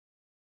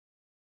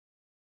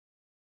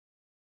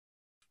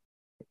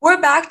We're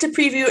back to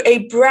preview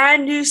a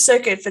brand new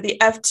circuit for the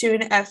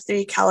F2 and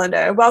F3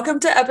 calendar. Welcome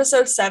to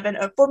episode 7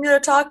 of Formula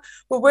Talk,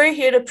 where we're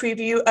here to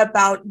preview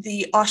about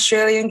the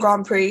Australian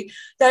Grand Prix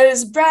that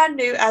is brand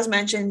new, as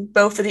mentioned,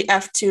 both for the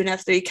F2 and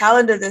F3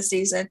 calendar this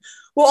season.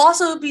 We'll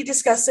also be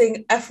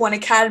discussing F1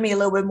 Academy a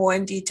little bit more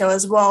in detail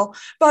as well,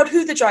 about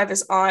who the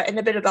drivers are and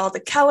a bit about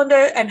the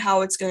calendar and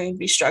how it's going to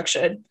be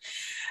structured.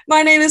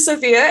 My name is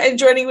Sophia, and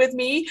joining with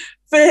me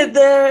for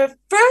the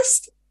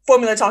first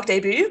Formula Talk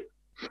debut,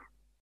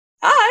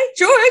 hi,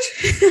 George.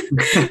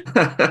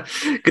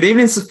 Good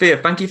evening, Sophia.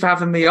 Thank you for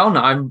having me on.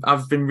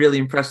 I've been really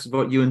impressed with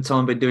what you and Tom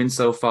have been doing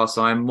so far,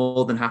 so I'm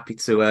more than happy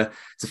to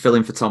fill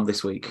in for Tom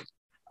this week.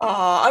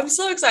 Oh, I'm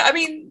so excited. I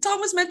mean, Tom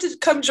was meant to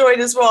come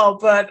join as well,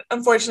 but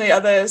unfortunately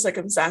other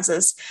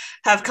circumstances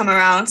have come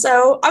around.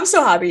 So I'm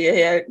so happy you're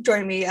here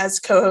joining me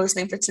as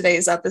co-hosting for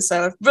today's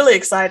episode. Really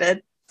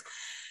excited.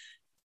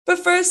 But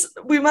first,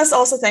 we must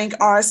also thank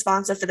our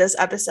sponsor for this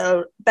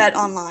episode,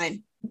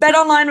 BetOnline.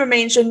 BetOnline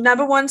remains your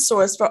number one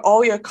source for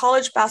all your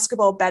college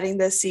basketball betting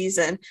this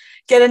season.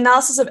 Get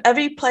analysis of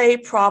every play,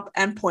 prop,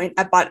 and point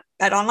at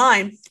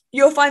BetOnline.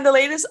 You'll find the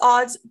latest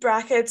odds,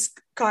 brackets,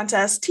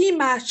 contests, team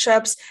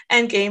matchups,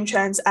 and game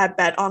trends at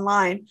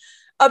BetOnline.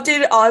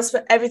 Updated odds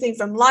for everything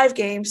from live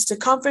games to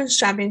conference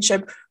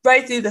championship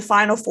right through the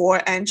Final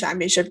Four and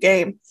championship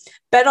game.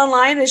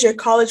 BetOnline is your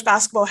college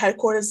basketball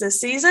headquarters this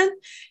season.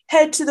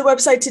 Head to the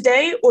website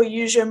today or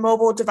use your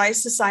mobile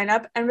device to sign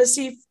up and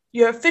receive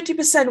your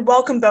 50%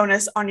 welcome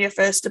bonus on your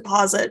first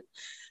deposit.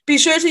 Be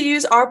sure to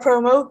use our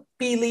promo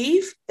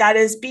BELIEVE, that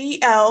is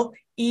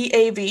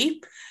BLEAV,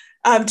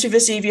 to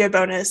receive your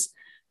bonus.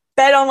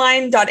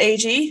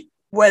 BetOnline.ag,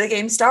 where the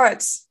game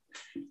starts.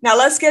 Now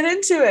let's get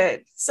into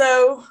it.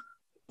 So,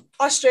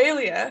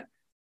 Australia,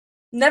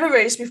 never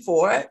raced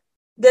before.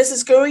 This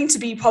is going to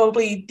be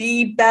probably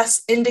the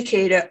best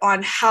indicator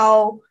on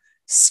how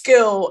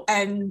skill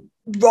and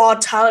raw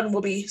talent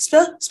will be,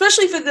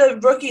 especially for the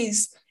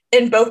rookies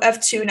in both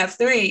F2 and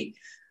F3,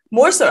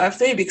 more so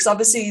F3 because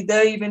obviously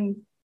they're even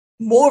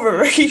more of a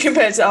rookie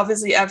compared to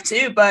obviously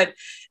F2, but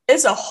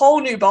it's a whole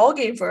new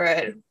ballgame for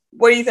it.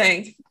 What do you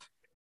think?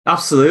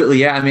 Absolutely,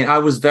 yeah. I mean, I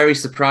was very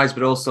surprised,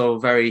 but also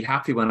very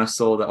happy when I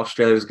saw that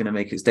Australia was going to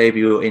make its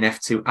debut in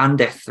F2 and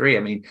F3. I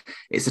mean,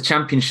 it's a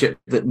championship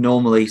that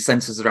normally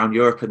centres around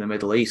Europe and the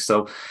Middle East.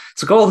 So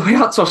to go all the way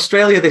out to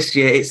Australia this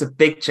year, it's a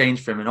big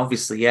change for him. And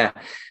obviously, yeah,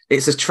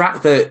 it's a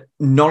track that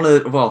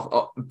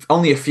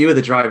only a few of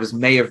the drivers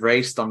may have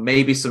raced on.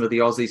 Maybe some of the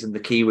Aussies and the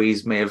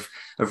Kiwis may have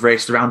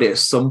raced around it at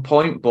some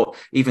point, but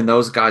even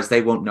those guys,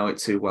 they won't know it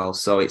too well.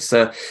 So it's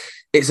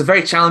a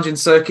very challenging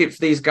circuit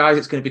for these guys.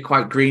 It's going to be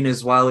quite green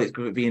as well. It's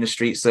going to be in a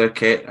street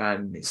circuit,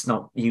 and it's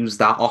not used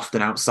that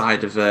often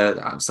outside of the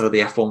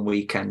F1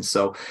 weekend.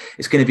 So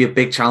it's going to be a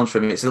big challenge for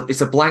him.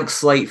 It's a blank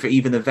slate for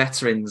even the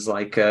veterans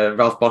like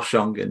Ralph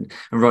Boschung and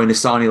Roy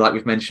Nissany, like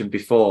we've mentioned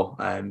before.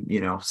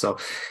 So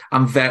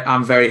I'm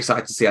very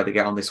excited to see how they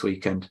get on this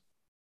weekend.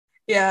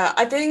 Yeah,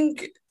 I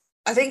think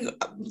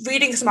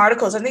reading some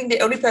articles, I think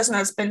the only person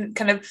that's been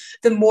kind of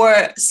the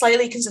more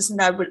slightly consistent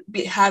that would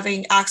be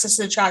having access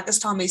to the track is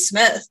Tommy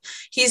Smith.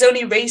 He's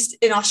only raced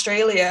in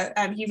Australia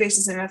and he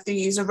races in F3.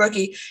 He's a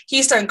rookie.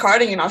 He started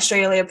karting in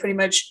Australia pretty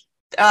much.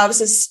 Was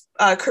his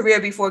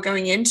career before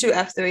going into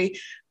F3.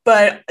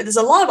 But there's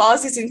a lot of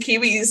Aussies and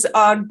Kiwis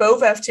on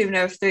both F2 and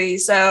F3.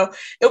 So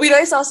it'll be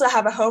nice also to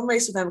have a home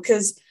race with them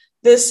because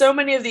there's so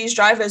many of these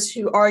drivers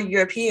who are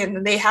European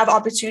and they have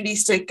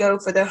opportunities to go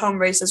for their home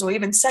races or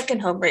even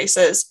second home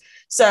races.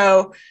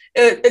 So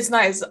it's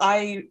nice.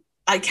 I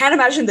can't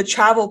imagine the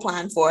travel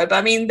plan for it, but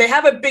I mean, they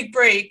have a big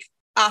break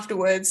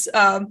afterwards.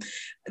 The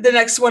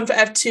next one for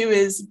F2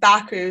 is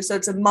Baku, so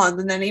it's a month,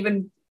 and then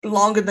even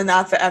longer than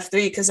that for F3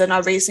 because they're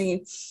not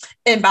racing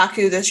in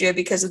Baku this year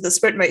because of the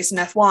sprint race in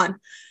F1.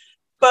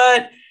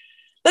 But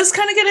let's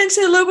kind of get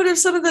into a little bit of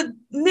some of the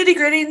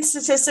nitty-gritty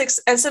statistics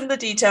and some of the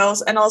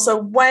details, and also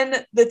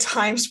when the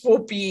times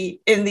will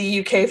be in the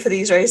UK for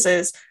these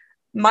races.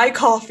 My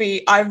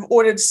coffee, I've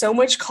ordered so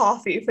much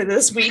coffee for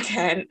this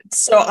weekend,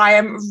 so I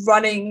am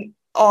running.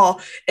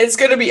 Oh, it's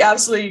going to be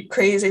absolutely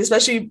crazy,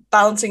 especially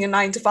balancing a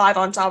 9 to 5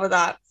 on top of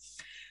that.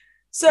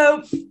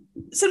 So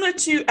similar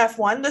to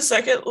F1, the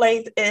circuit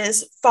length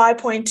is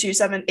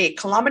 5.278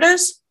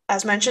 kilometers.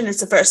 As mentioned,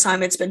 it's the first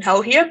time it's been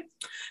held here.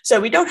 So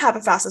we don't have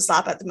a fastest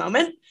lap at the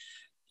moment.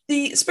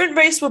 The sprint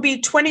race will be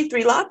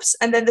 23 laps,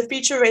 and then the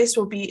feature race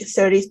will be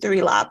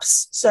 33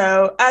 laps.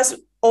 So as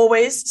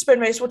always,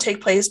 sprint race will take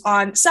place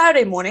on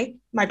Saturday morning.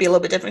 Might be a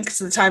little bit different because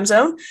of the time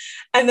zone.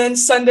 And then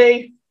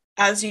Sunday,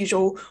 as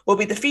usual, will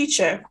be the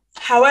feature.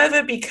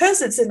 However,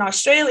 because it's in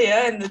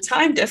Australia and the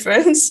time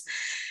difference,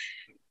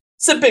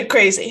 it's a bit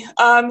crazy.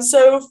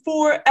 So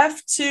for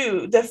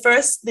F2,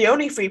 the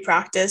only free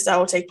practice that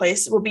will take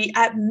place will be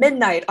at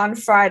midnight on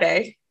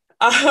Friday.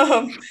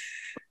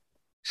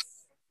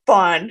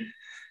 Fun.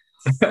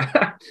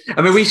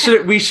 I mean, we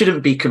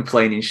shouldn't be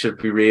complaining,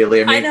 should we?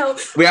 Really? I mean, I know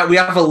we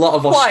have a lot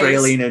of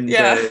Australian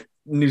and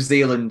New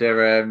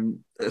Zealander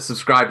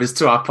subscribers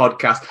to our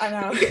podcast. I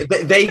know.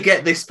 They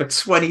get this for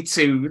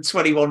 22,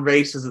 21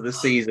 races of the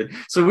season.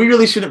 So we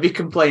really shouldn't be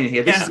complaining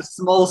here. This is a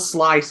small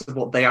slice of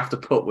what they have to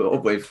put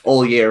up with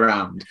all year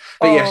round.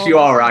 But yes, you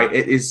are right.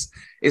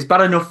 It's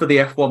bad enough for the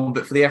F1,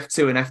 but for the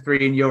F2 and F3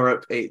 in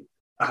Europe,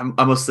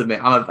 I must admit,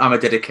 I'm a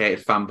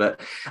dedicated fan,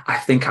 but I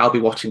think I'll be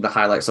watching the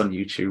highlights on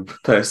YouTube,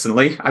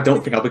 personally. I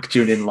don't think I'll be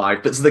tuning in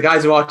live. But to the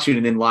guys who are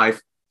tuning in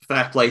live,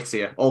 fair play to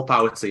you. All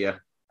power to you.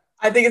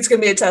 I think it's going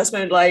to be a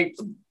testament, like,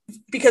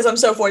 because I'm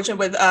so fortunate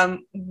with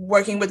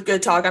working with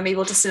Good Talk, I'm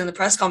able to sit in the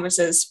press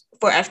conferences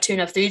for F2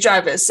 and F3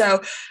 drivers.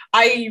 So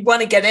I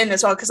want to get in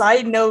as well, because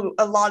I know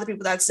a lot of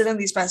people that sit in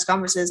these press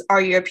conferences are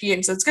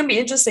European. So it's going to be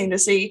interesting to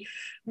see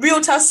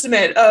real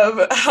testament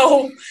of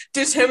how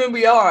determined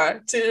we are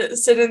to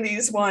sit in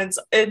these ones.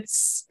 I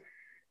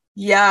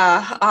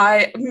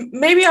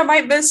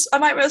might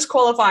miss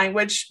qualifying,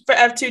 which for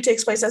F2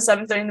 takes place at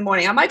 7:30 in the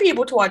morning. I might be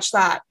able to watch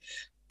that,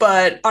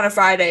 but on a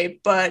Friday.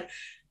 But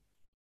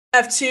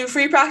F2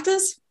 free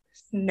practice?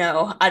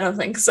 No, I don't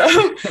think so.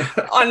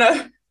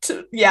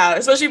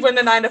 Especially when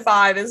the 9 to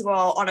 5 as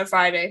well on a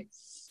Friday.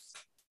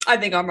 I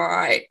think I'm all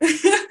right.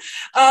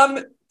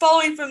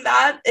 Following from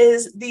that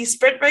is the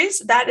sprint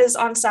race. That is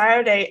on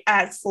Saturday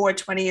at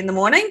 4:20 in the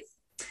morning.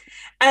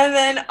 And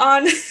then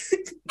on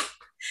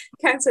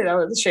can't say that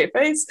with a straight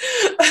face.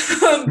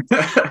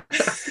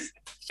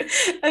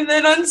 And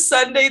then on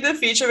Sunday, the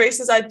feature race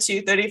is at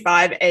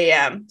 2:35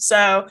 a.m.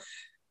 So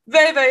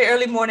very, very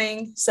early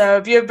morning. So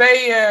if you're a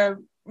very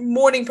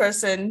morning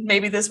person,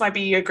 maybe this might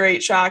be a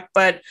great track.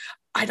 But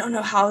I don't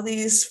know how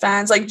these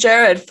fans, like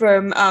Jared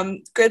from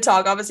Good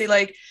Talk, obviously,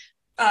 like,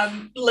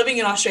 living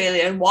in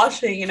Australia and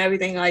watching and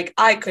everything, like,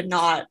 I could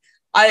not.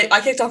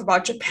 I kicked off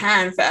about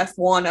Japan for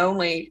F1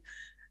 only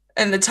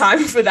and the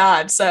time for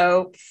that.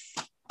 So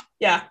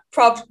yeah,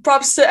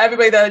 props to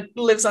everybody that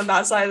lives on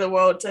that side of the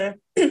world to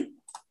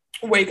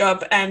wake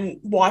up and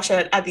watch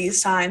it at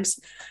these times.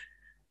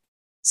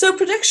 So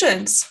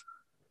predictions.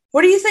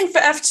 What do you think for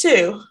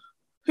F2?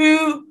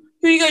 Who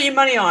you got your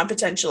money on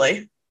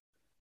potentially?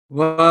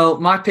 Well,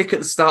 my pick at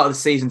the start of the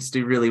season to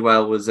do really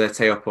well was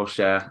Teo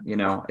Pourchaire. You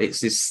know, it's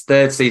his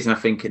third season, I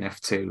think, in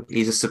F2.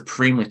 He's a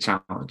supremely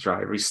talented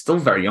driver. He's still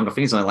very young. I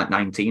think he's only like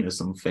 19 or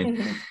something.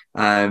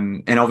 Mm-hmm.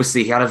 And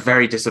obviously, he had a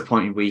very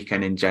disappointing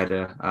weekend in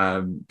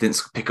Jeddah.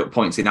 Didn't pick up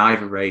points in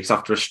either race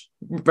after a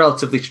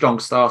relatively strong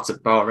start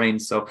at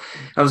Bahrain. So,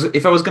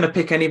 if I was going to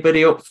pick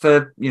anybody up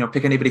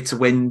pick anybody to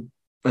win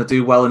or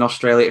do well in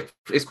Australia,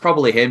 it's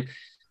probably him.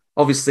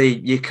 Obviously,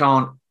 you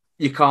can't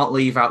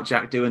leave out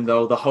Jack Doohan,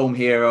 though, the home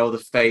hero, the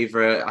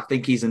favourite. I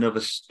think he's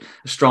another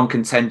strong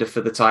contender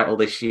for the title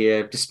this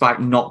year, despite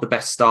not the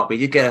best start. But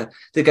he did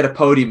get a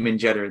podium in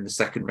Jeddah in the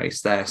second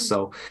race there.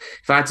 So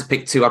if I had to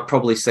pick two, I'd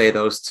probably say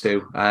those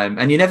two.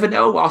 And you never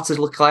know, Arthur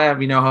Leclerc,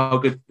 we know how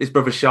good his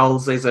brother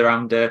Charles is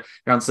around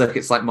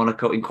circuits like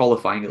Monaco, in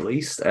qualifying at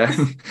least.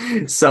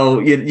 So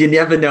you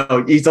never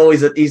know. He's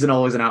always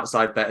an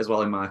outside bet as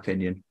well, in my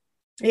opinion.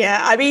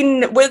 Yeah, I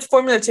mean, with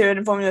Formula 2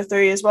 and Formula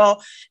 3 as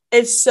well,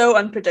 it's so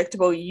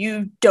unpredictable.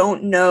 You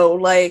don't know.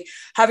 Like,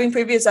 having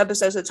previous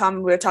episodes with Tom,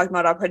 we were talking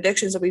about our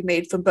predictions that we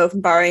made from both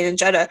in Bahrain and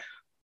Jeddah.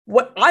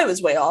 What I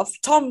was way off.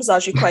 Tom was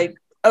actually quite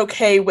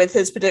okay with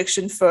his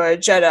prediction for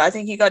Jeddah. I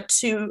think he got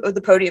 2 of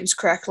the podiums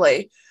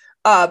correctly,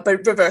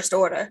 but reversed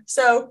order.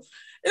 So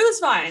it was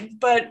fine.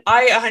 But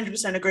I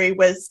 100% agree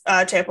with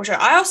Teo Pourchaire.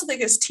 I also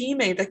think his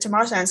teammate, Victor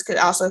Martins, could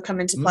also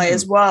come into play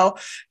as well,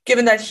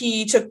 given that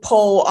he took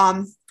pole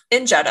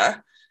in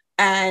Jeddah,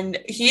 and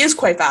he is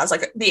quite fast.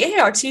 Like, the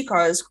ART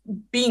car is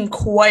being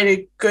quite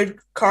a good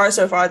car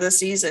so far this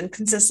season,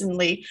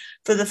 consistently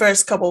for the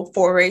first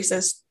 4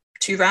 races,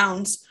 2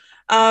 rounds.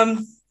 I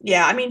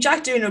mean,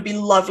 Jack Doohan would be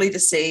lovely to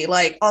see.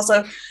 Like,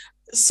 also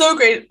so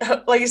great,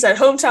 like you said,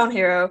 hometown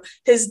hero.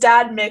 His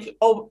dad Mick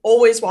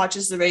always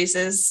watches the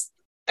races,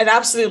 an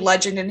absolute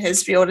legend in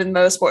his field in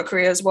motorsport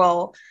career as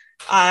well.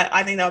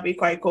 I think that would be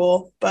quite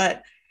cool.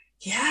 But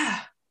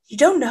yeah, you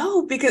don't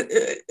know, because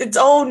it's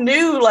all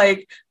new.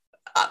 Like,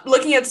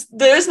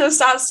 there is no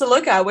stats to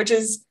look at, which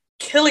is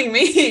killing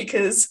me,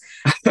 because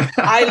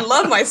I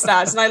love my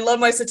stats and I love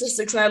my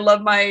statistics and I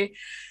love my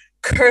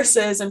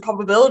curses and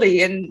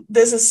probability. And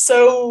this is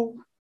so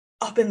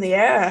up in the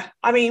air.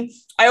 I mean,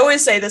 I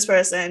always say this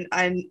person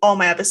in all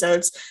my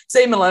episodes,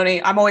 Zane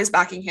Maloney. I'm always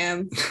backing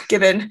him,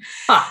 given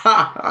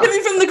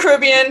from the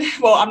Caribbean.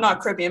 Well, I'm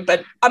not Caribbean,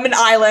 but I'm an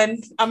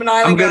island. I'm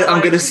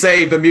going to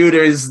say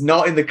Bermuda is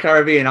not in the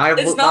Caribbean.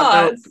 It's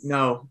not.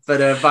 No,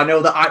 but I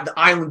know that the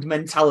island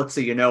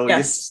mentality, yes.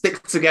 You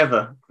stick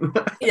together.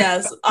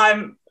 Yes,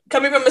 I'm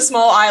coming from a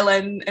small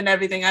island and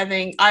everything. I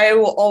think I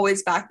will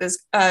always back this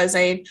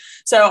Zane.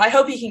 So I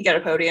hope he can get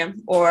a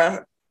podium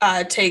or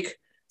take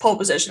pole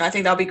position. I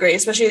think that'll be great,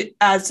 especially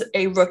as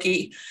a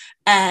rookie,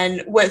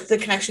 and with the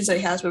connections that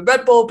he has with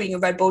Red Bull, being a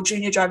Red Bull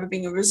junior driver,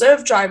 being a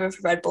reserve driver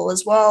for Red Bull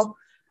as well.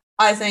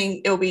 I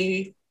think it'll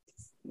be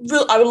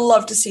real. I would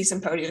love to see some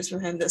podiums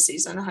from him this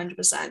season,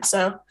 100%.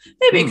 So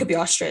maybe it could be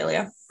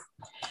Australia.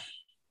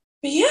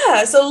 But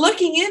yeah, so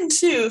looking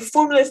into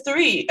Formula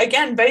 3,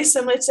 again, very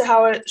similar to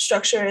how its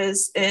structure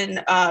is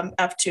in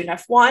F2 and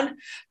F1.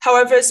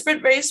 However, a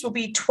sprint race will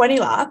be 20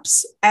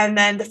 laps, and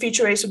then the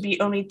feature race will be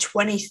only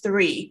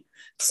 23.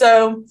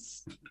 So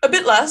a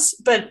bit less,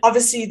 but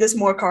obviously there's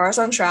more cars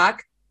on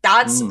track.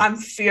 That's I'm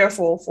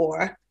fearful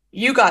for.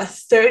 You got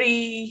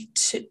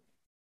 32,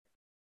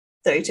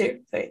 32,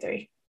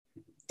 33.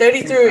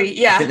 33,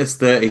 yeah. I think there's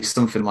 30,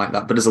 something like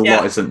that, but there's a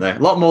lot, isn't there? A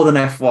lot more than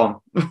F1.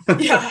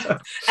 Yeah,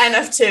 and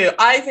F2.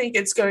 I think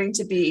it's going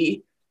to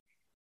be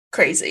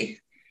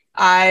crazy.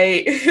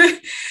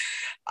 I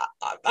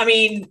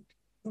mean,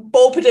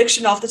 bold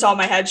prediction off the top of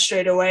my head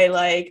straight away,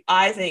 like,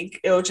 I think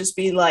it'll just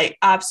be, like,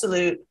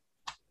 absolute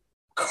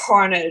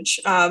carnage.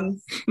 Oh,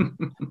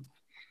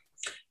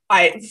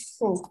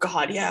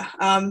 God, yeah.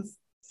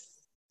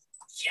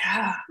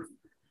 Yeah.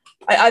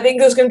 I think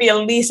there's going to be at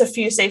least a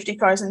few safety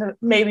cars and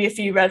maybe a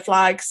few red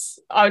flags.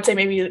 I would say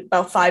maybe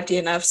about 5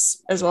 DNFs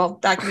as well.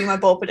 That could be my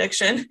bold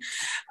prediction.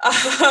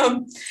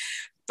 But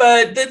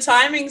the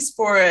timings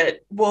for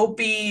it will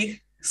be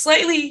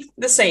slightly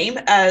the same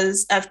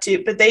as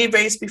F2, but they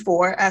raced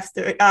before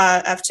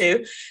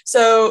F2.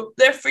 So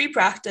their free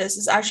practice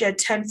is actually at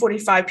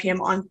 10:45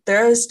 p.m. on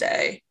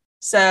Thursday.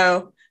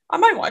 So I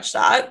might watch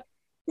that.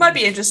 Might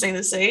be interesting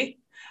to see.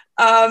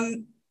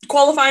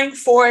 Qualifying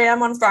 4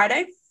 a.m. on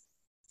Friday.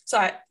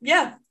 So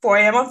yeah, 4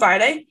 a.m. on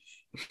Friday.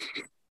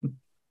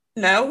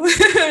 No,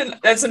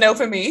 that's a no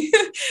for me.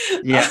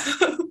 Yeah,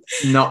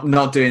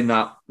 not doing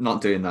that.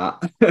 Not doing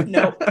that.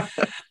 Nope.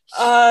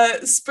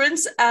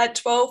 Sprints at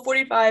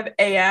 12:45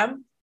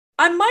 a.m.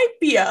 I might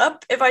be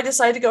up if I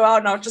decide to go out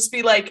and I'll just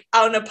be like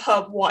out in a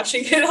pub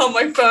watching it on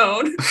my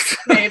phone,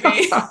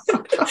 maybe.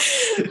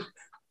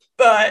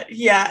 But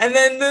yeah, and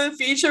then the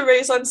feature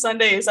race on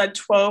Sunday is at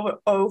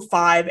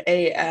 12:05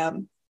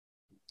 a.m.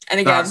 And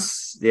again,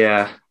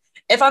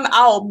 if I'm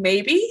out,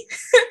 maybe,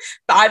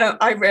 but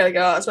I rarely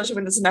go out, especially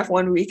when it's an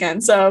F1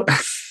 weekend. So,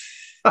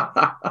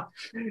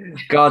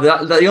 God,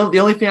 the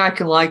only thing I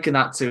can liken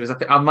that to is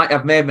I may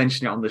have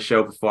mentioned it on the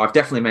show before. I've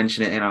definitely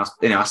mentioned it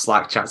in our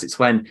Slack chats. It's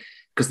when,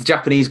 because the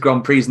Japanese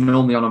Grand Prix is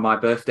normally on my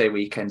birthday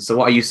weekend. So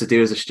what I used to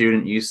do as a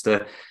student used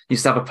to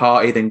have a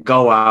party, then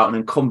go out and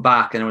then come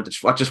back, and I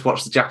just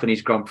watch the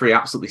Japanese Grand Prix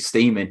absolutely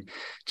steaming,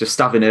 just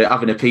having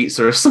a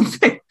pizza or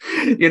something.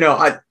 You know,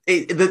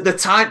 the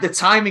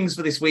timings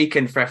for this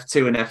weekend for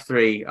F2 and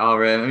F3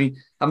 are. I mean,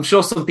 I'm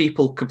sure some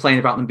people complain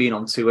about them being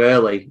on too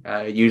early.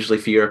 Usually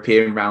for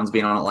European rounds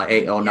being on at like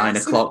 8 or 9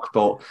 o'clock,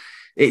 but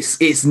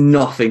it's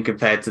nothing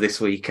compared to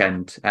this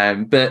weekend.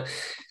 But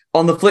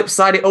on the flip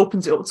side, it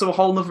opens it up to a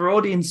whole other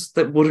audience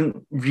that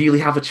wouldn't really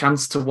have a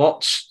chance to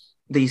watch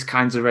these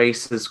kinds of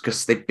races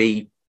because they'd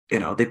be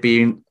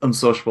in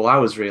unsociable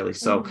hours, really.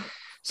 So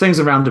swings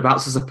and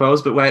roundabouts, I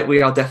suppose. But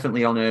we are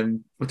definitely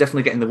we're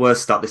definitely getting the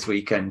worst start this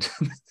weekend.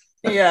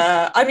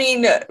 Yeah, I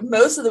mean,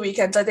 most of the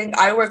weekends, I think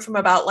I work from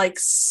about like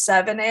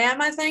 7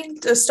 a.m., I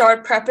think, to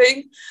start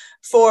prepping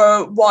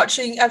for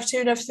watching F2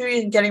 and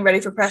F3 and getting ready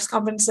for press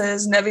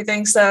conferences and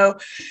everything. So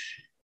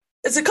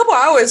it's a couple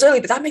hours early,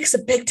 but that makes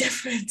a big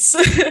difference,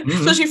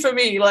 especially for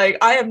me. Like,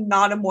 I am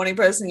not a morning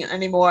person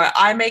anymore.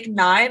 I make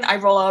 9, I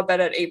roll out of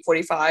bed at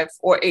 8:45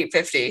 or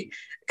 8:50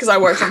 because I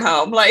work from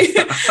home. Like,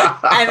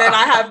 and then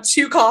I have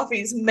 2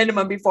 coffees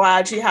minimum before I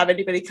actually have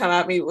anybody come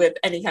at me with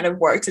any kind of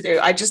work to do.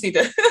 I just need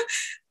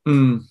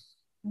to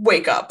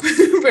wake up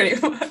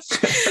pretty much.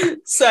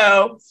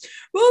 So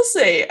we'll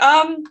see.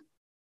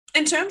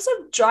 In terms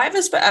of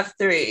drivers for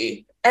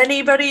F3,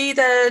 anybody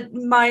that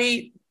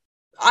might,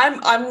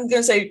 I'm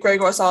gonna say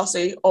Gregor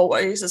Salsi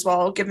always as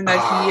well, given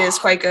that he is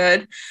quite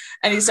good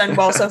and he's done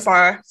well so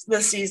far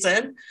this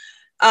season.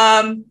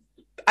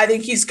 I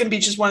think he's gonna be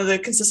just one of the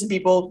consistent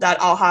people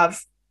that I'll have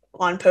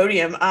on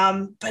podium.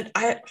 But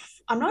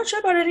I'm not sure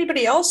about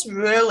anybody else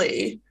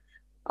really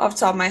off the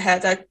top of my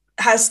head that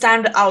has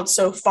stand out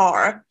so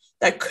far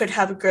that could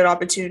have a good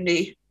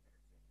opportunity.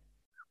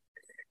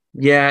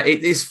 Yeah,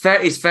 it's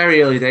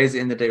very early days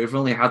in the day. We've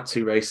only had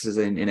 2 races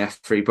in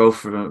F3, both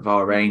from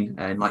Bahrain,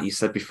 and like you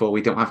said before,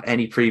 we don't have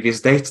any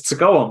previous data to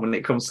go on when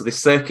it comes to this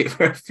circuit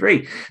for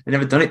F3. They've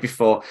never done it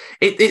before.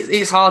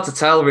 It's hard to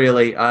tell,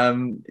 really. I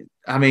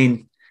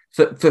mean,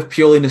 for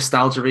purely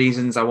nostalgia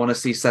reasons, I want to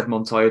see Seb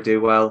Montoya do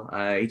well.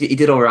 He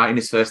did all right in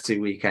his first 2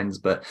 weekends,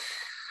 but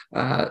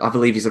I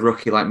believe he's a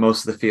rookie like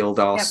most of the field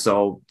are. Yep.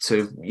 So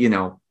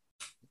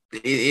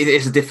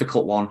it's a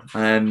difficult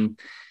one.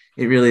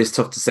 It really is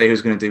tough to say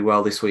who's going to do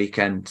well this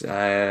weekend.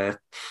 I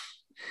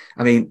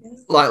mean,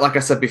 like I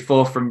said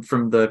before, from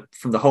the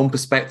home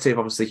perspective,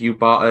 obviously Hugh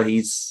Barter,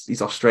 he's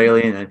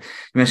Australian, and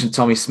you mentioned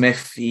Tommy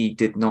Smith. He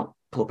did not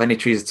pull up any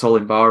trees at all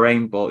in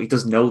Bahrain, but he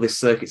does know this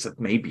circuit, so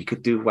maybe he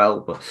could do well,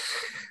 but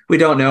we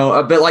don't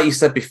know. But like you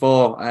said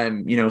before,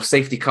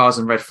 safety cars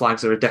and red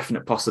flags are a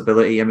definite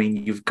possibility. I mean,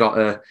 you've got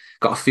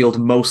a field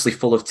mostly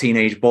full of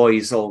teenage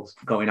boys all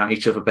going at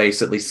each other,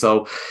 basically.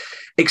 So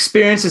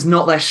experience is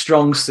not their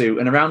strong suit,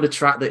 and around a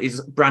track that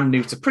is brand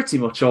new to pretty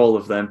much all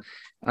of them,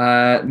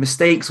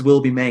 mistakes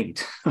will be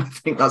made. I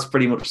think that's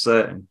pretty much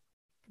certain.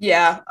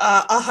 Yeah,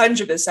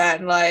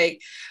 100%.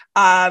 Like,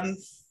 Um,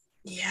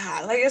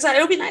 yeah, like I said,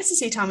 it'll be nice to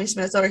see Tommy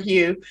Smith or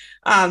Hugh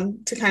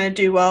to kind of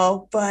do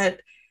well,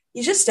 but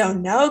you just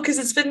don't know because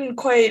it's been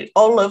quite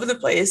all over the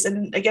place.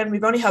 And again,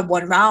 we've only had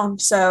one round.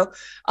 So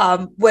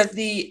with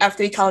the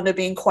F3 calendar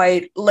being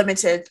quite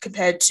limited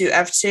compared to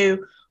F2,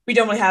 we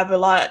don't really have a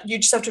lot. You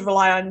just have to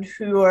rely on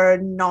who are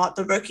not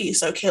the rookies.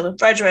 So Caleb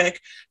Frederick,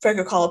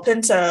 Franco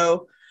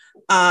Colapinto,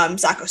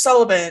 Zach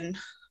O'Sullivan,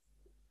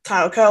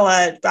 Kyle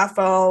Collett,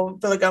 Rafael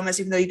Villagomez,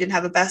 even though he didn't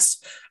have a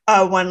best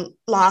one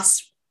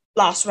last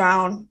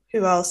round.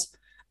 Who else?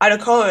 Ida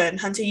Cohen,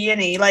 Hunter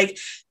Yini, like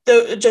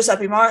the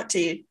Giuseppe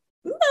Marti.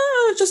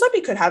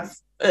 Giuseppe could have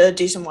a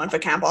decent one for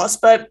Campos,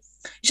 but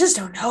you just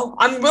don't know.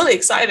 I'm really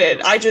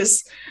excited.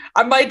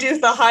 I might do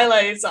the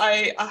highlights.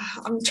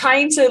 I'm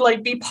trying to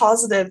like be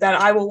positive that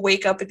I will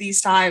wake up at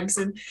these times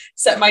and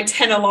set my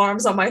 10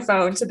 alarms on my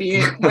phone to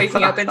be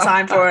waking up in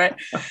time for it.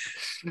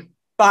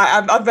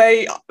 But I'm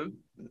very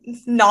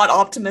not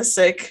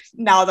optimistic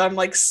now that I'm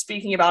like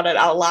speaking about it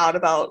out loud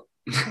about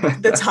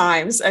the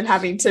times and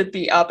having to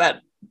be up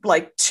at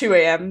like 2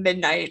 a.m.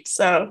 midnight.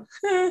 So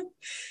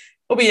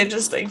it'll be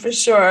interesting for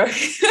sure.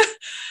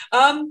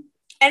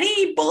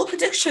 Any bold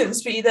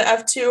predictions for either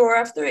F2 or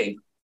F3?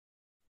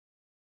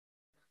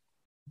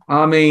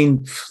 I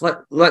mean,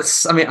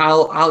 let's. I mean,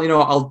 I'll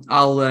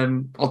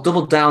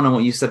double down on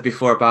what you said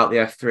before about the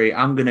F3.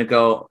 I'm gonna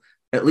go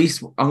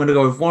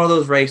with one of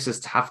those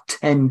races to have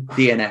 10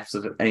 DNFs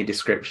of any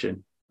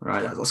description.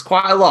 Right, that's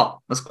quite a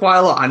lot.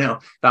 I know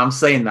that I'm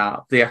saying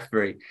that the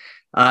F3.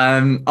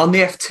 On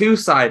the F2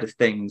 side of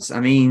things,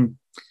 I mean,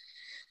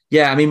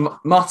 yeah, I mean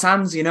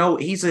Martins,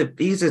 he's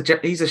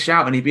a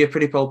shout, and he'd be a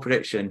pretty bold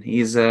prediction.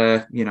 He's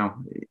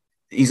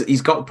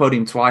he's got a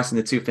podium twice in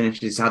the two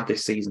finishes he's had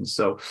this season,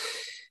 so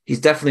he's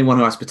definitely one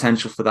who has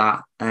potential for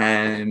that.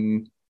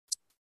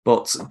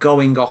 But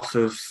going off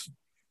of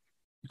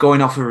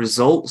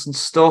results and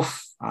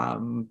stuff, I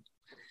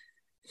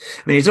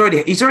mean, he's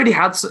already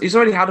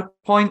had a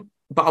point,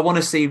 but I want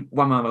to see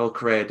Juan Manuel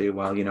Correa do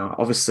well.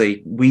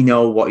 Obviously we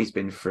know what he's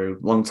been through.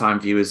 Long-time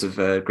viewers of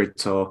Grid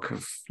Talk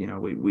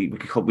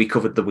we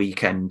covered the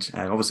weekend.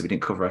 Obviously we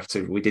didn't cover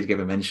F2, but we did give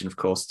a mention, of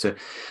course, to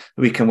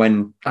the weekend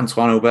when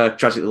Antoine Aubert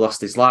tragically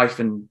lost his life,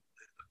 and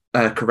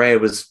Correa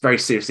was very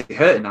seriously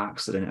hurt in that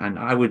accident. And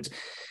I would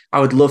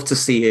love to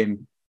see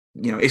him.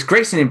 It's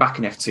great seeing him back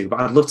in F2, but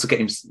I'd love to get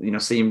him,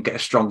 see him get a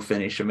strong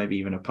finish or maybe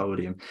even a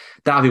podium.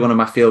 That'll be one of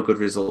my feel-good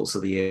results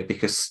of the year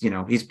because,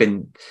 he's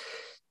been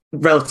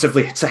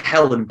relatively to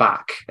hell and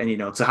back. And,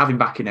 to have him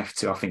back in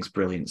F2, I think is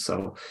brilliant.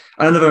 So,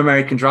 and another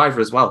American driver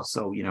as well.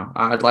 So,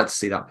 I'd like to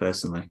see that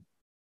personally.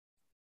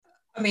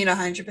 I mean,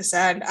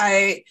 100%.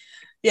 I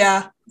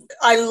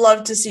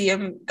love to see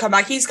him come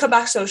back. He's come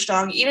back so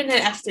strong. Even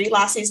in F3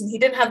 last season, he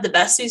didn't have the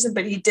best season,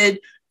 but he did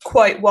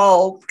quite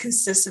well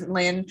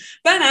consistently. And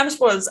Van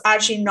Amersfoort is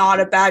actually not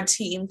a bad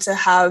team to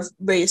have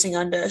racing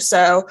under.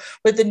 So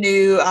with the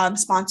new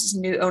sponsors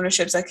and new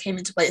ownerships that came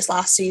into place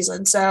last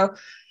season. So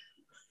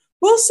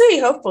we'll see,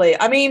 hopefully.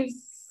 I mean,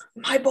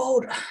 I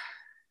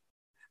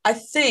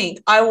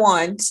think I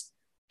want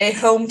a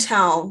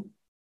hometown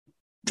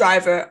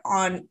driver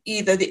on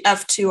either the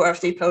F2 or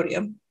F3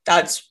 podium.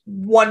 That's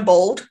one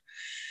bold.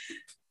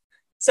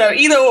 So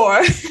either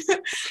or.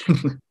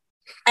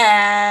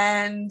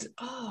 And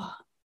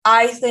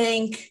I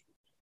think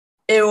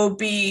it will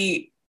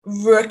be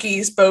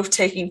rookies both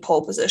taking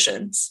pole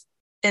positions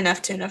in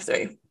F2 and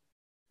F3.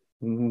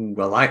 Ooh,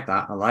 I like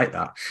that.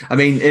 I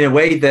mean, in a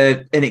way,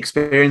 the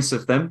inexperience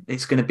of them,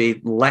 it's going to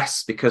be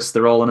less because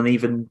they're all on an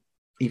even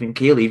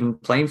keel, even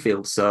playing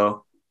field.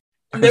 So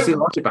I can see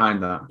logic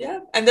behind that.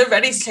 Yeah, and they're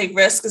ready to take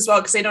risks as well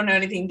because they don't know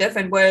anything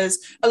different. Whereas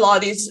a lot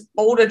of these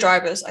older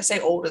drivers, I say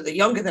older, they're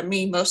younger than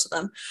me, most of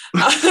them.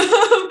 I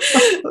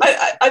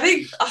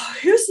think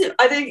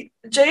I think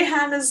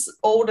Jehan is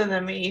older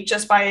than me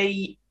just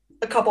by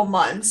a couple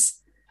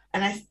months,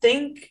 and I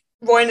think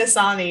Roy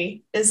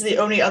Nassani is the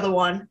only other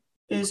one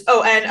who's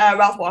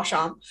Ralph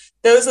Washam.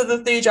 Those are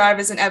the three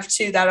drivers in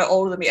F2 that are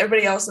older than me.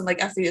 Everybody else in like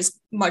F3 is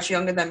much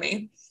younger than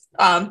me.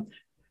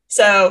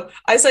 So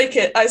I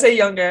say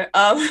younger,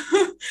 but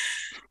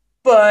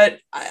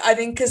I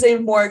think because they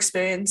have more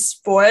experience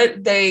for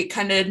it, they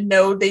kind of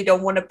know they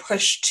don't want to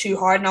push too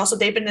hard. And also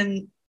they've been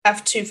in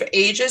F2 for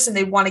ages and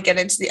they want to get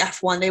into the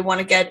F1. They want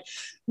to get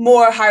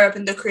more higher up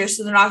in their career.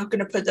 So they're not going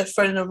to put their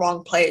foot in the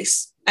wrong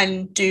place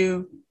and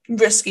do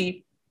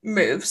risky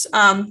moves,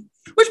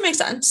 which makes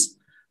sense.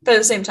 But at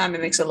the same time,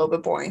 it makes it a little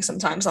bit boring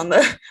sometimes on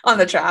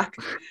the track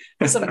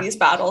for some of these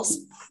battles.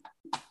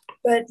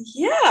 But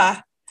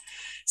yeah.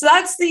 So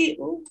that's that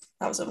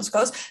was almost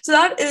close. So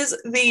that is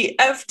the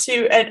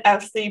F2 and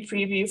F3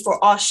 preview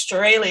for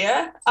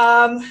Australia.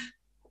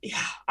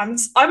 Yeah,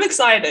 I'm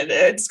excited.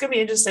 It's gonna be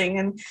interesting,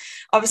 and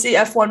obviously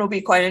F1 will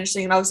be quite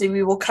interesting. And obviously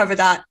we will cover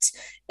that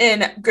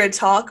in Grid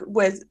Talk.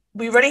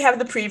 We already have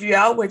the preview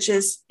out, which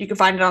is you can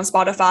find it on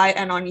Spotify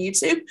and on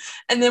YouTube,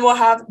 and then we'll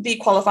have the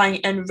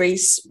qualifying and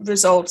race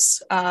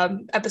results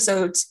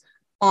episodes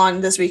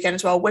on this weekend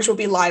as well, which will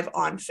be live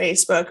on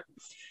Facebook.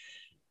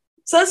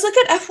 So let's look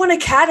at F1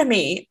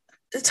 Academy.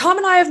 Tom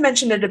and I have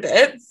mentioned it a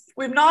bit.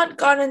 we've not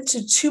gone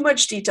into too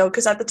much detail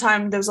because at the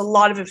time there was a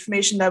lot of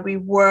information that we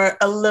were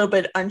a little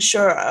bit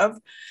unsure of.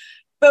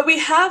 But we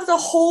have the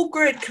whole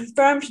grid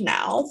confirmed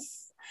now.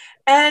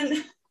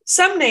 And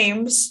some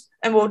names,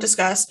 and we'll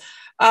discuss,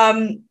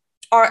 are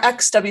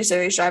ex-W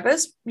Series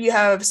drivers. You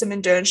have some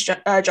endurance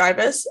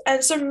drivers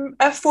and some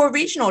F4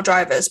 regional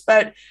drivers.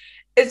 But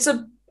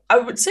I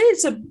would say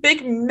it's a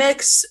big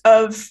mix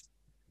of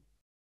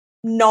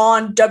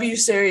non-W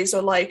Series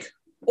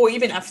or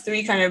even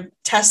F3 kind of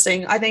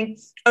testing. I think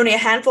only a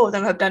handful of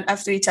them have done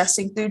F3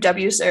 testing through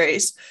W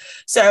Series.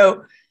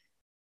 So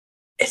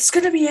it's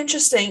going to be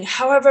interesting.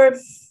 However,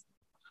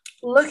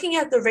 looking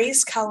at the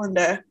race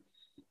calendar,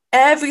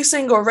 every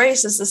single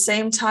race is the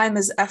same time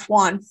as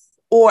F1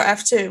 or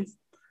F2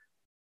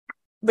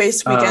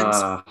 race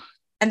weekends.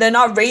 And they're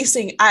not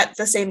racing at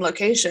the same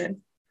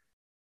location.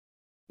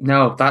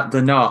 No,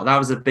 they're not. That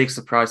was a big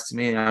surprise to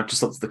me. I've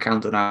just looked at the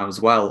calendar now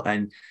as well.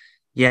 And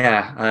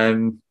yeah,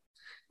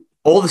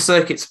 all the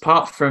circuits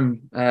apart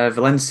from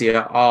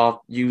Valencia are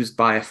used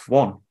by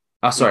F1.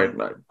 Sorry,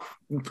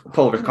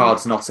 Paul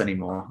Ricard's not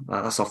anymore.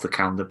 That's off the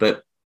calendar,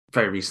 but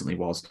very recently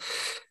was.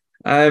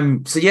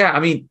 So yeah, I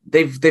mean,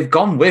 they've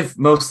gone with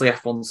mostly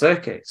F1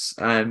 circuits.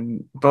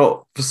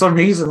 But for some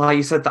reason, like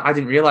you said, that I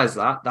didn't realize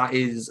that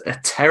is a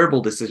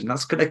terrible decision.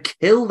 That's going to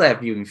kill their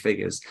viewing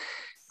figures.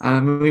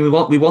 We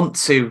want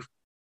to,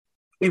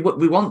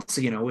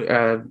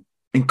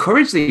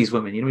 encourage these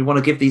women. We want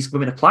to give these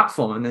women a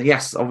platform. And then,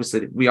 yes,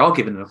 obviously, we are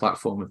giving them a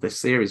platform with this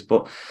series,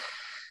 but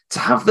to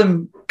have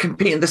them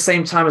compete at the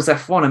same time as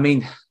F1, I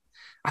mean,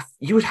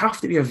 you would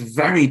have to be a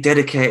very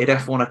dedicated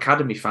F1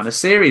 Academy fan, a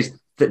series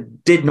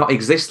that did not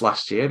exist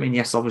last year. I mean,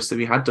 yes, obviously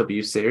we had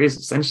W Series,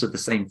 essentially the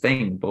same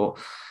thing, but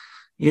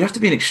you'd have to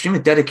be an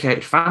extremely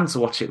dedicated fan to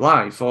watch it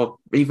live or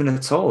even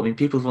at all. I mean,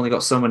 people have only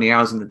got so many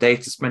hours in the day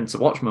to spend to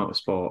watch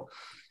motorsport.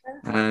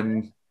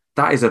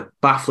 That is a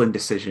baffling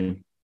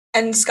decision.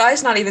 And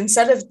Sky's not even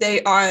said if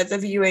they are the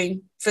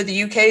viewing for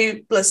the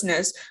UK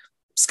listeners.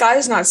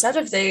 Sky's not said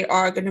if they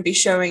are going to be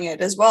showing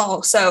it as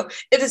well. So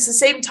if it's the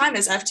same time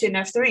as F2 and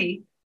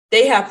F3,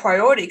 they have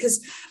priority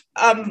because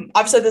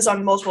I've said this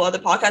on multiple other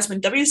podcasts. When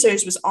W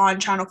Series was on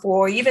Channel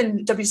 4,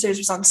 even W Series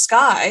was on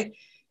Sky,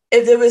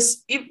 if there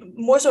was, even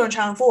more so on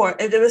Channel 4,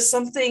 if there was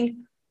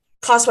something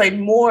classified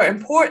more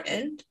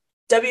important,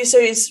 W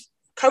Series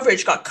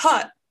coverage got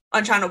cut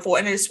on Channel 4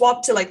 and it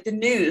swapped to the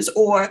news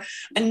or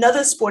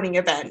another sporting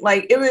event.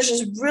 It was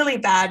just really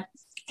bad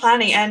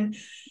planning. And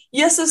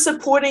yes, they're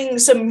supporting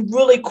some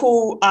really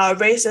cool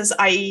races,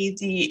 i.e.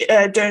 the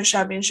Endurance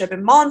Championship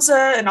in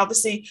Monza, and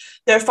obviously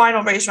their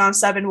final race, round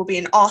 7, will be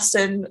in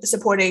Austin,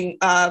 supporting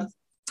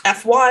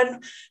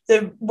F1.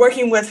 They're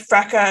working with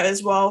Freca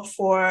as well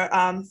for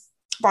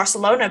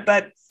Barcelona,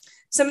 but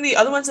some of the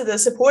other ones that they're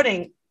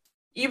supporting,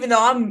 even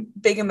though I'm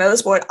big in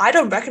motorsport, I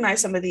don't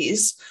recognize some of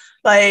these,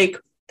 like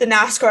the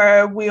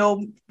NASCAR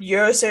Wheel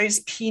Euro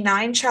Series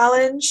P9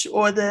 Challenge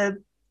or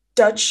the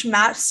Dutch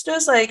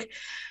Masters.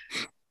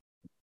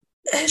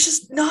 It's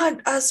just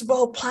not as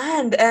well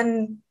planned,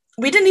 and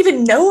we didn't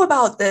even know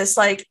about this.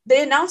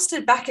 They announced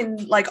it back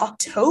in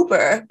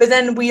October, but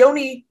then we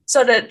only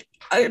started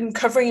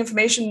uncovering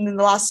information in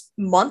the last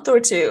month or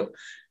two.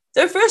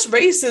 Their first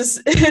race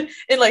is in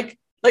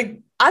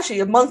actually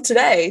a month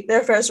today.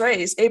 Their first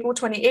race, April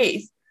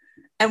 28th,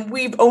 and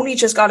we've only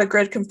just got a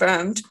grid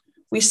confirmed.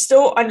 We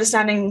still not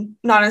understanding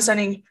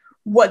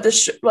what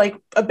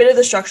a bit of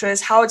the structure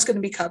is, how it's going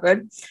to be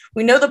covered.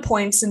 We know the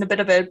points and a bit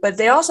of it, but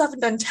they also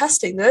haven't done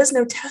testing. There is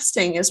no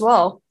testing as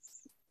well.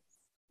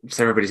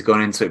 So everybody's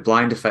gone into it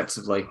blind,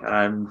 effectively.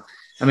 I'm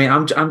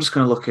just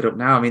going to look it up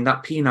now. I mean,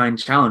 that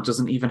P9 challenge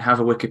doesn't even have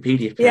a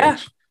Wikipedia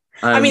page,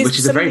 which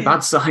is a very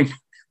bad sign.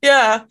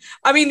 Yeah,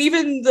 I mean,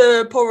 even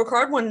the Paul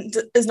Ricard one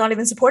is not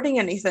even supporting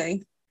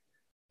anything,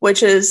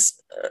 which is,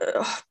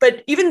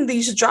 but even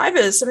these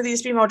drivers, some of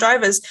these female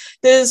drivers,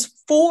 there's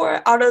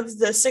 4 out of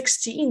the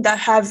 16 that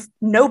have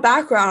no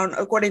background,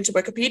 according to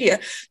Wikipedia.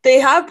 They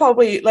have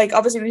probably,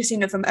 obviously we've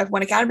seen it from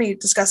F1 Academy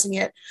discussing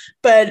it,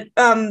 but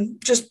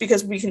just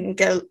because we can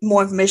get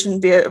more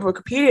information via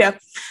Wikipedia,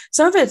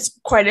 some of it's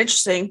quite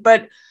interesting.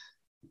 But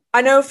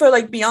I know for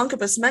Bianca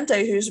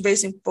Basmente, who's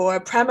racing for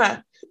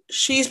Prema,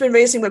 she's been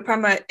racing with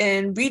Prema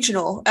in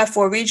regional,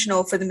 F4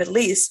 regional for the Middle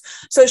East.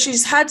 So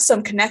she's had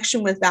some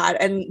connection with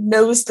that and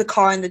knows the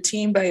car and the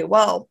team very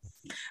well.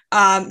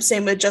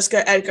 Same with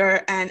Jessica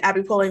Edgar and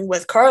Abby Pulling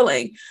with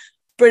curling,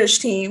 British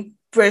team,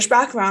 British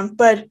background.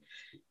 But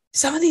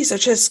some of these are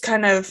just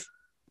kind of,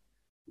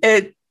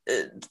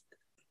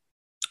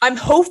 I'm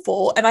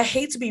hopeful, and I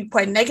hate to be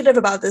quite negative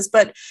about this,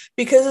 but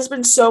because there's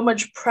been so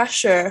much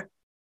pressure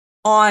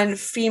on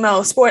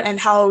female sport and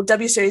how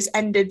W Series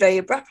ended very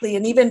abruptly,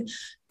 and even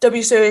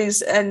W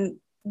Series and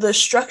the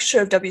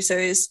structure of W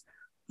Series,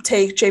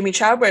 take Jamie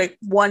Chadwick,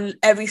 won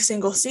every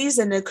single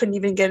season and couldn't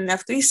even get an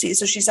F3 seat,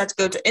 so she's had to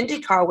go to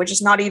IndyCar, which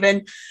is not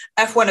even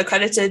F1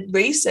 accredited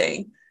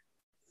racing.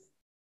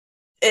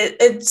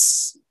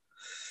 It's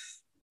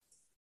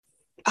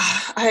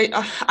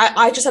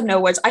I just have no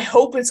words. I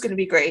hope it's going to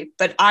be great,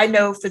 but I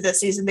know for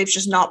this season they've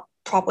just not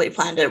properly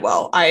planned it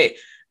well.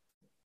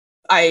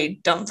 I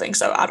don't think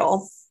so at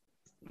all.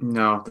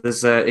 No,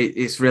 there's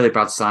it's really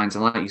bad signs,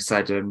 and like you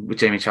said, with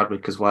Jamie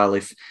Chadwick as well.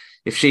 If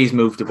she's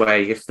moved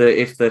away, if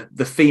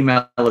the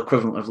female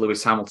equivalent of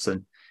Lewis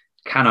Hamilton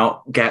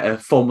cannot get a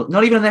Formula,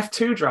 not even an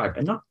F2 drive,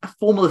 and not a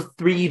Formula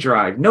 3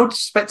 drive. No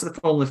disrespect to the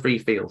Formula 3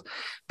 field,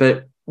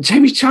 but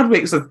Jamie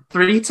Chadwick's a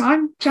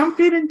 3-time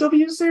champion in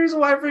W Series or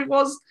whatever it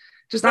was.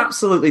 Just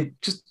absolutely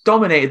just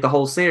dominated the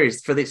whole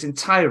series for its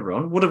entire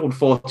run. Would have won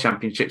 4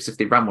 championships if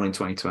they ran one in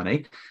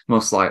 2020,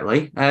 most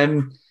likely.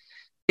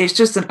 It's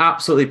just an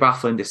absolutely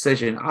baffling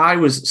decision. I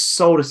was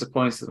so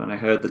disappointed when I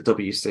heard that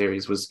W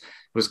Series was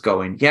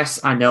going.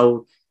 Yes, I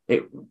know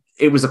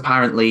it was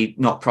apparently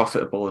not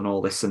profitable and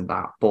all this and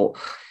that, but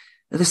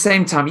at the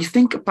same time, you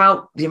think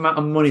about the amount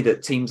of money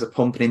that teams are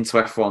pumping into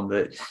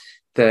F1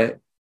 that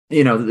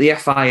the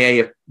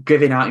FIA are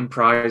giving out in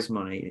prize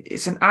money.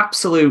 It's an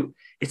absolute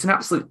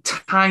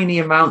tiny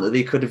amount that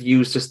they could have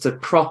used just to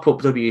prop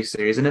up W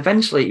Series, and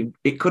eventually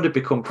it could have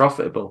become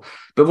profitable.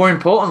 But more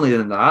importantly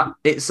than that,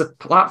 it's a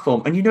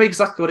platform, and you know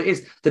exactly what it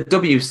is: the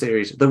W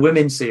Series, the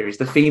Women's Series,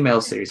 the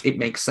Female Series. It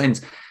makes sense.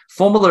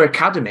 Formula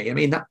Academy. I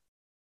mean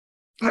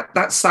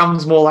that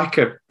sounds more like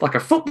a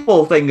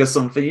football thing or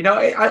something. You know,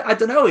 I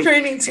don't know.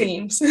 Training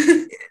teams.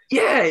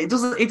 Yeah, it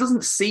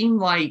doesn't seem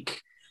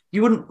like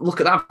you wouldn't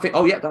look at that and think,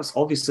 oh yeah, that's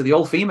obviously the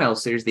all-female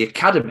series, the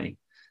Academy.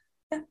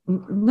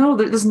 No,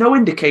 there's no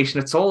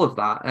indication at all of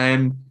that.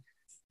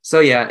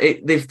 So yeah,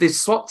 they've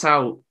swapped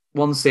out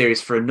one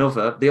series for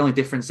another. The only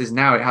difference is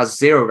now it has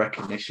zero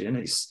recognition.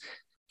 It's,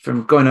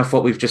 from going off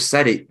what we've just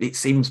said, it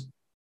seems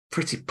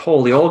pretty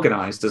poorly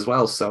organised as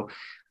well. So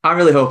I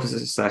really hope it's a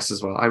success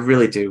as well. I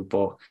really do.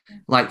 But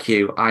like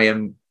you, I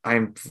am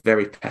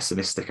very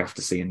pessimistic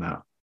after seeing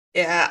that.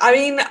 Yeah, I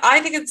mean,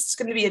 I think it's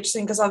going to be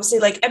interesting because obviously,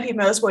 like MP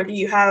Motorsport,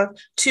 you have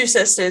 2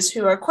 sisters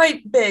who are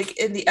quite big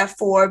in the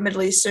F4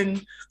 Middle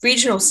Eastern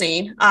regional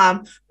scene,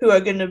 who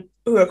are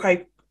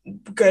quite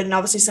good, and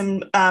obviously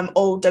some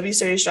old W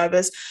Series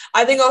drivers.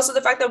 I think also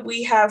the fact that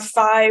we have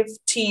 5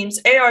 teams: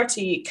 ART,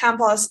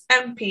 Campos,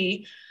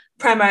 MP,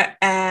 Prema,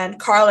 and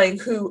Carling,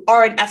 who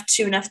are in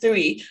F2 and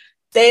F3.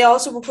 They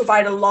also will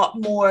provide a lot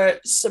more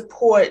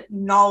support,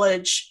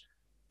 knowledge,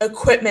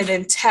 equipment,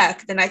 and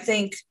tech than I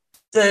think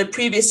the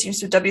previous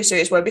teams with W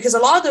Series were, because a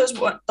lot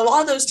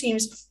of those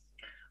teams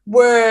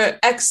were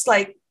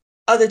like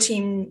other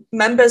team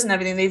members and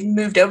everything. They've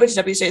moved over to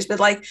W Series, but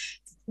like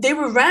they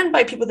were ran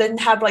by people that didn't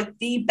have like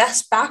the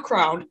best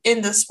background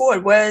in the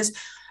sport. Whereas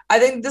I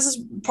think this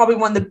is probably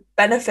one of the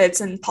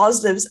benefits and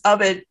positives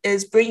of it,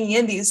 is bringing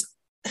in these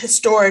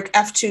historic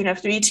F2 and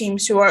F3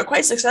 teams who are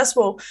quite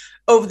successful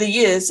over the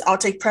years. I'll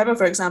take Prema,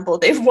 for example.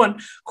 They've won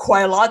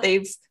quite a lot.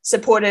 They've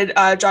supported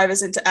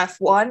drivers into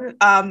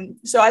F1.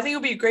 So I think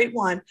it'll be a great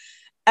one.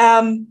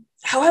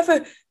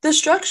 However, the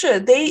structure,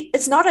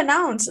 it's not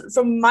announced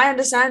from my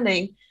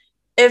understanding.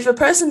 If a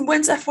person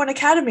wins F1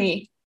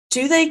 Academy,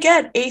 do they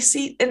get a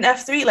seat in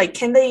F3? Like,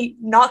 can they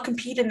not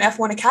compete in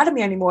F1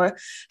 Academy anymore?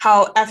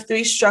 How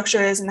F3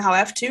 structure is and how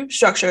F2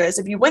 structure is.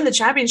 If you win the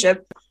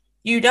championship,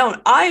 you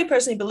don't. I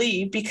personally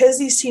believe, because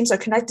these teams are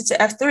connected to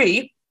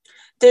F3,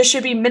 there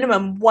should be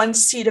minimum 1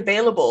 seat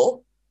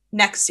available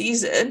next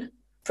season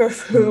for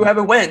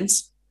whoever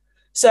wins.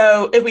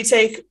 So if we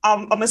take,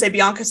 I'm going to say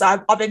Bianca,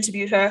 so I've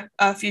interviewed her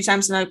a few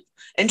times and I've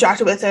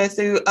interacted with her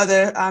through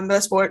other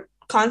motorsport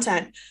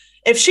content.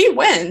 If she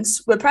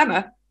wins with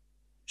Prema,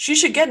 she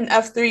should get an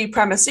F3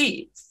 Prema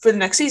seat for the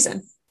next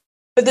season.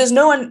 But there's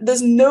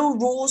no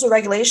rules or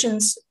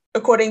regulations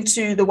according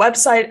to the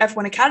website,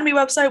 F1 Academy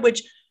website,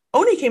 which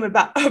only came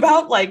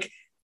about like,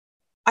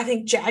 I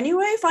think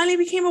January finally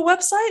became a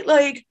website,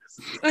 like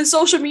on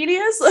social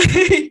medias,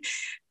 like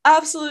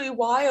absolutely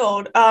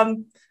wild.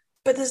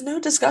 But there's no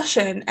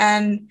discussion.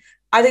 And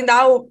I think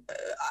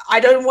I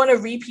don't want a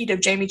repeat of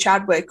Jamie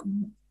Chadwick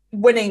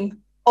winning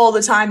all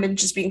the time and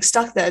just being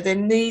stuck there. There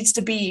needs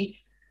to be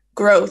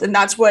growth. And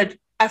that's what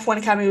F1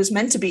 Academy was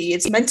meant to be.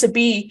 It's meant to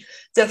be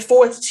the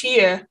 4th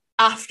tier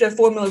after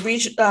Formula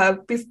Regional,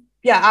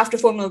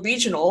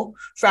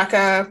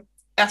 FRACA,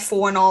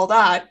 F4 and all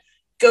that.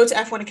 Go to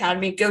F1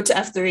 Academy, go to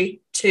F3,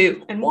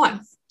 2, and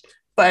 1.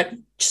 But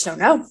just don't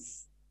know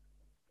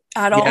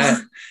at all.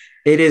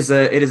 It is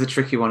a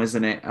tricky one,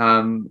 isn't it?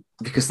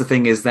 Because the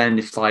thing is, then,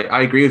 if like,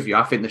 I agree with you,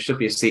 I think there should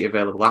be a seat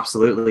available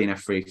absolutely in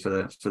F3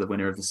 for the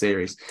winner of the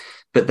series.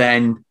 But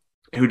then,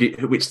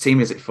 which team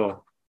is it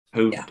for?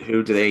 Who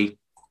do they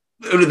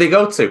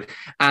go to?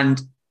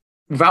 And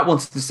without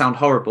wanting to sound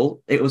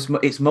horrible,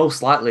 it's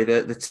most likely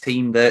the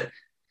team that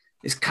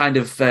is kind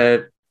of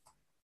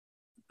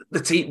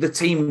the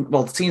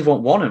teams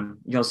won't want him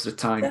most of the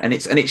time, and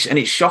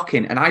it's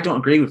shocking, and I don't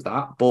agree with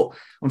that. But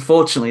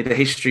unfortunately, the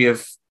history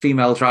of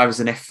female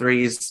drivers in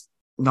F3 is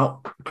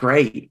not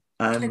great,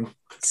 and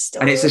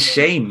it's a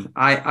shame.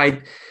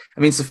 I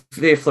mean,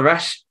 Sophia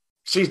Flores,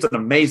 she's done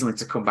amazingly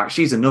to come back.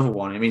 She's another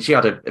one. I mean, she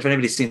had if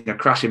anybody's seen her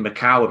crash in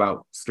Macau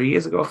about 3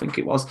 years ago, I think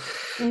it was,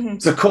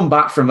 to come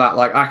back from that,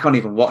 like, I can't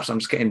even watch. I'm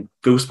just getting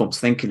goosebumps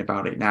thinking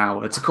about it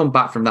now. And to come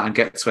back from that and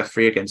get to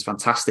F3 again is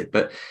fantastic,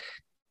 but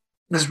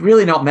there's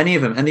really not many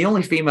of them. And the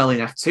only female in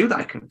F2 that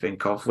I can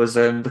think of was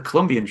the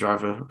Colombian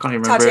driver. I can't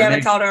even remember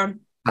her name.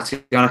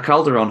 Tatiana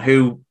Calderon,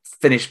 who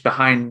finished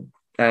behind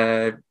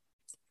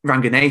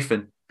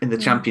Ranganathan in the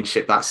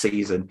championship that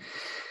season.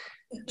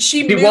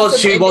 She moved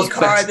from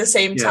IndyCar at the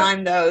same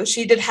time, though.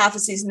 She did half a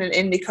season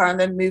in IndyCar and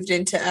then moved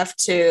into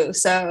F2.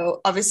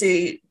 So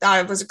obviously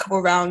that was a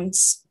couple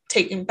rounds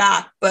taken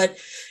back. But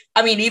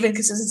I mean, even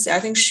consistency, I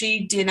think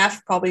she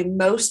DNF'd probably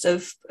most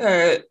of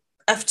her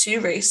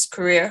F2 race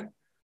career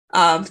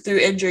through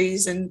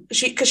injuries, and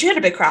because she had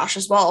a big crash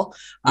as well.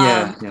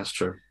 Yeah, that's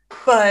true.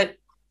 But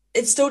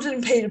it still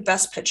didn't pay the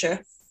best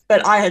picture.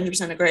 But I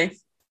 100% agree.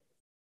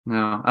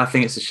 No, I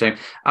think it's a shame.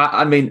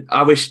 I mean,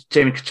 I wish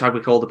Jamie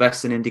Chadwick all the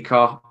best in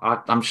IndyCar.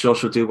 I'm sure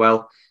she'll do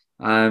well.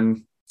 But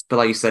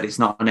like you said, it's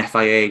not an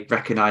FIA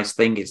recognised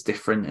thing. It's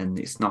different, and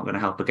it's not going to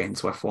help her get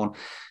into F1.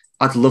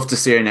 I'd love to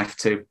see her in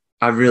F2.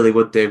 I really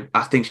would do.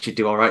 I think she'd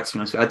do all right, to be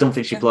honest with you. I don't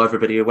think she'd blow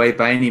everybody away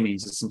by any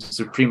means. There's some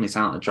supremely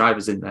talented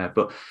drivers in there.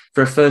 But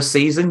for her first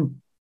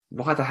season,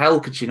 why the hell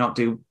could she not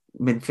do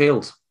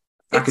midfield?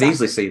 I could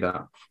easily see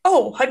that.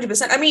 Oh,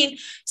 100%. I mean,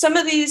 some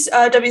of these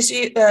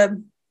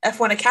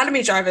F1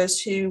 Academy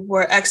drivers who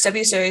were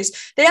ex-W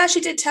Series, they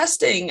actually did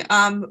testing in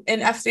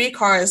F3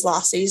 cars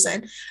last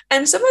season.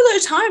 And some of their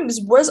times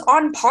was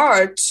on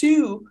par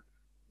to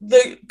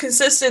the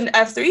consistent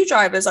F3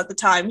 drivers at the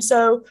time.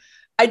 So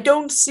I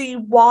don't see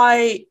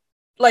why,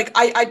 like,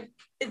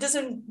 it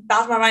doesn't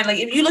baffle my mind. Like,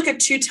 if you look at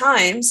 2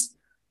 times,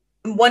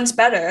 one's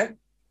better,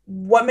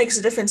 what makes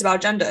a difference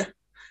about gender?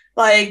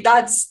 Like,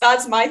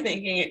 that's my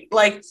thinking.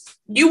 Like,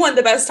 you won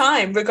the best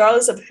time,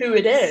 regardless of who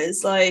it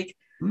is. Like,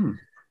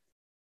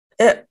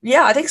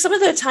 I think some of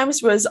the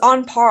times was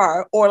on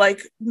par or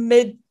like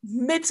mid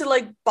to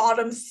like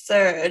bottom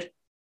third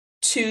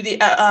to the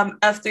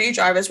F3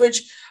 drivers,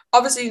 which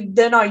obviously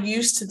they're not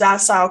used to that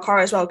style car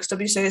as well, because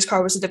W Series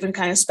car was a different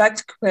kind of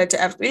spec compared to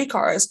F3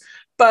 cars.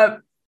 But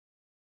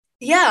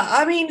yeah,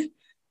 I mean,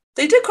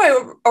 they did quite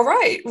all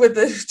right with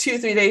the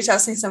 2-3 day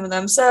testing, some of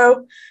them.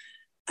 So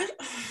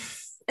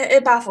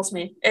it baffles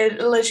me. It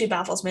literally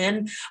baffles me.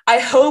 And I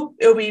hope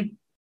it'll be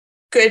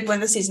good when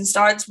the season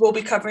starts. We'll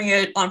be covering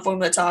it on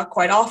Formula Talk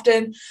quite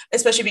often,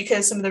 especially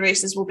because some of the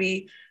races will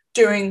be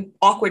during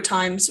awkward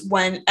times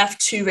when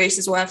F2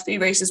 races or F3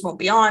 races won't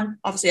be on.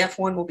 Obviously,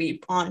 F1 will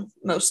be on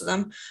most of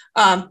them,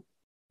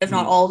 if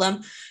not all of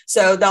them.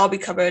 So that'll be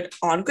covered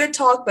on Grid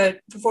Talk, but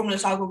for Formula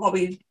Talk, we'll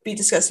probably be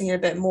discussing it a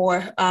bit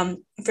more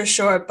for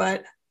sure.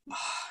 But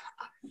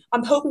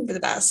I'm hoping for the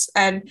best.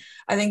 And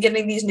I think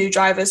getting these new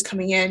drivers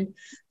coming in,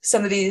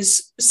 some of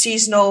these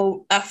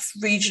seasonal F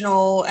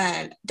regional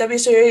and W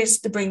Series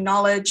to bring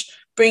knowledge,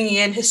 bringing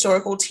in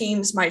historical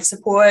teams might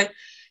support.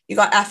 You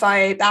got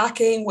FIA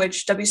backing,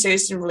 which W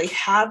Series didn't really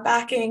have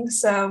backing.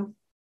 So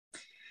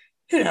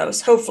who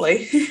knows?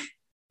 Hopefully.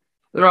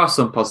 There are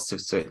some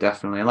positives to it,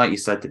 definitely. And like you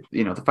said,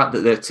 you know, the fact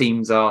that their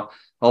teams are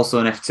also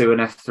in F2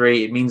 and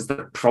F3, it means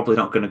they're probably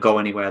not going to go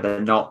anywhere.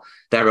 They're not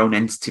their own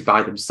entity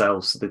by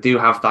themselves. So they do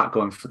have that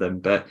going for them.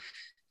 But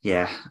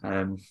yeah,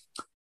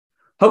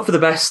 hope for the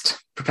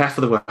best, prepare for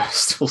the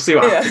worst. We'll see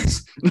what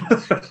happens.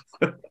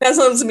 That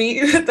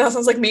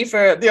sounds like me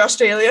for the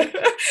Australia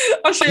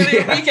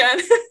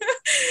weekend.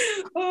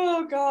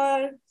 Oh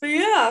God. But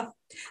yeah.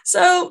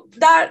 So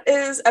that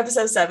is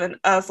episode 7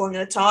 of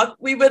Formula Talk.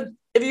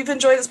 If you've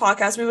enjoyed this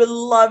podcast, we would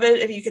love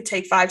it if you could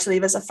take 5 to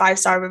leave us a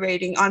 5-star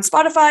rating on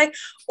Spotify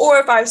or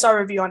a 5-star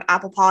review on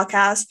Apple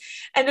Podcasts.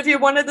 And if you're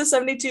one of the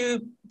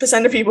 72%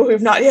 of people who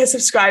have not yet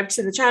subscribed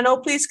to the channel,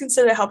 please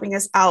consider helping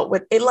us out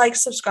with a like,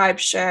 subscribe,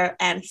 share,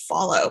 and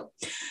follow.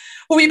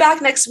 We'll be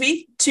back next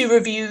week to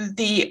review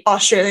the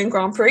Australian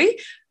Grand Prix.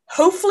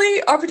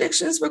 Hopefully our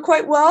predictions were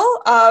quite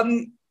well.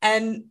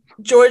 And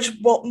George,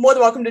 more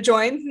than welcome to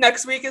join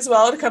next week as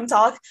well to come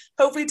talk.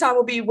 Hopefully Tom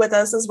will be with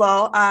us as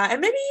well.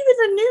 And maybe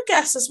even a new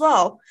guest as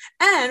well.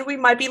 And we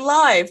might be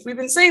live. We've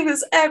been saying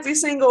this every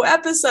single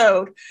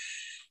episode.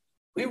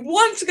 We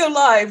want to go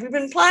live. We've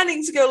been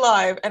planning to go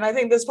live. And I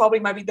think this probably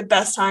might be the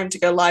best time to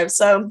go live.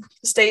 So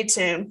stay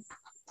tuned.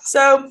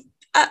 So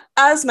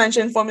as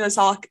mentioned, Formula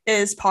Talk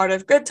is part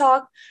of Grid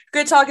Talk.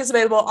 Grid Talk is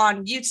available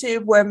on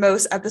YouTube, where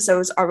most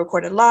episodes are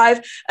recorded live,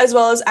 as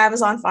well as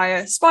Amazon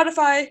Fire,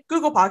 Spotify,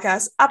 Google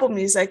Podcasts, Apple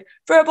Music,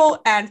 Verbal,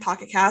 and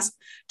Pocket Cast.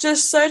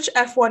 Just search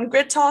F1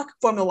 Grid Talk,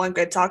 Formula 1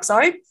 Grid Talk,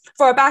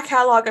 for a back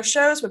catalog of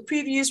shows with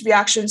previews,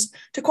 reactions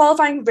to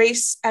qualifying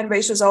race and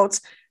race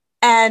results,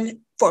 and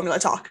Formula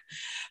Talk.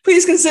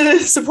 Please consider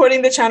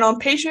supporting the channel on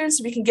Patreon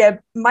so we can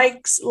get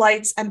mics,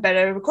 lights, and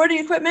better recording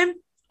equipment.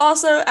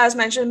 Also, as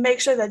mentioned, make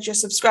sure that you're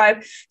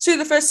subscribed so you're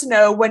the first to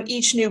know when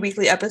each new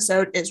weekly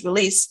episode is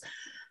released.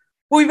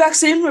 We'll be back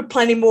soon with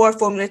plenty more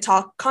Formula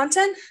Talk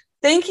content.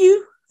 Thank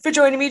you for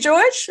joining me,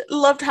 George.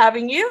 Loved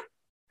having you.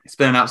 It's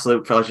been an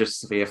absolute pleasure,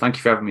 Sophia. Thank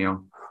you for having me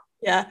on.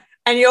 Yeah,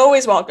 and you're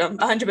always welcome,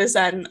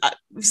 100%.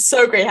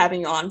 So great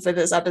having you on for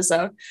this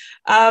episode.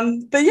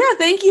 But yeah,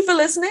 thank you for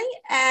listening.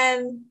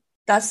 And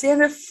that's the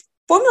end of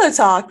Formula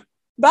Talk.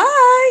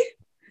 Bye.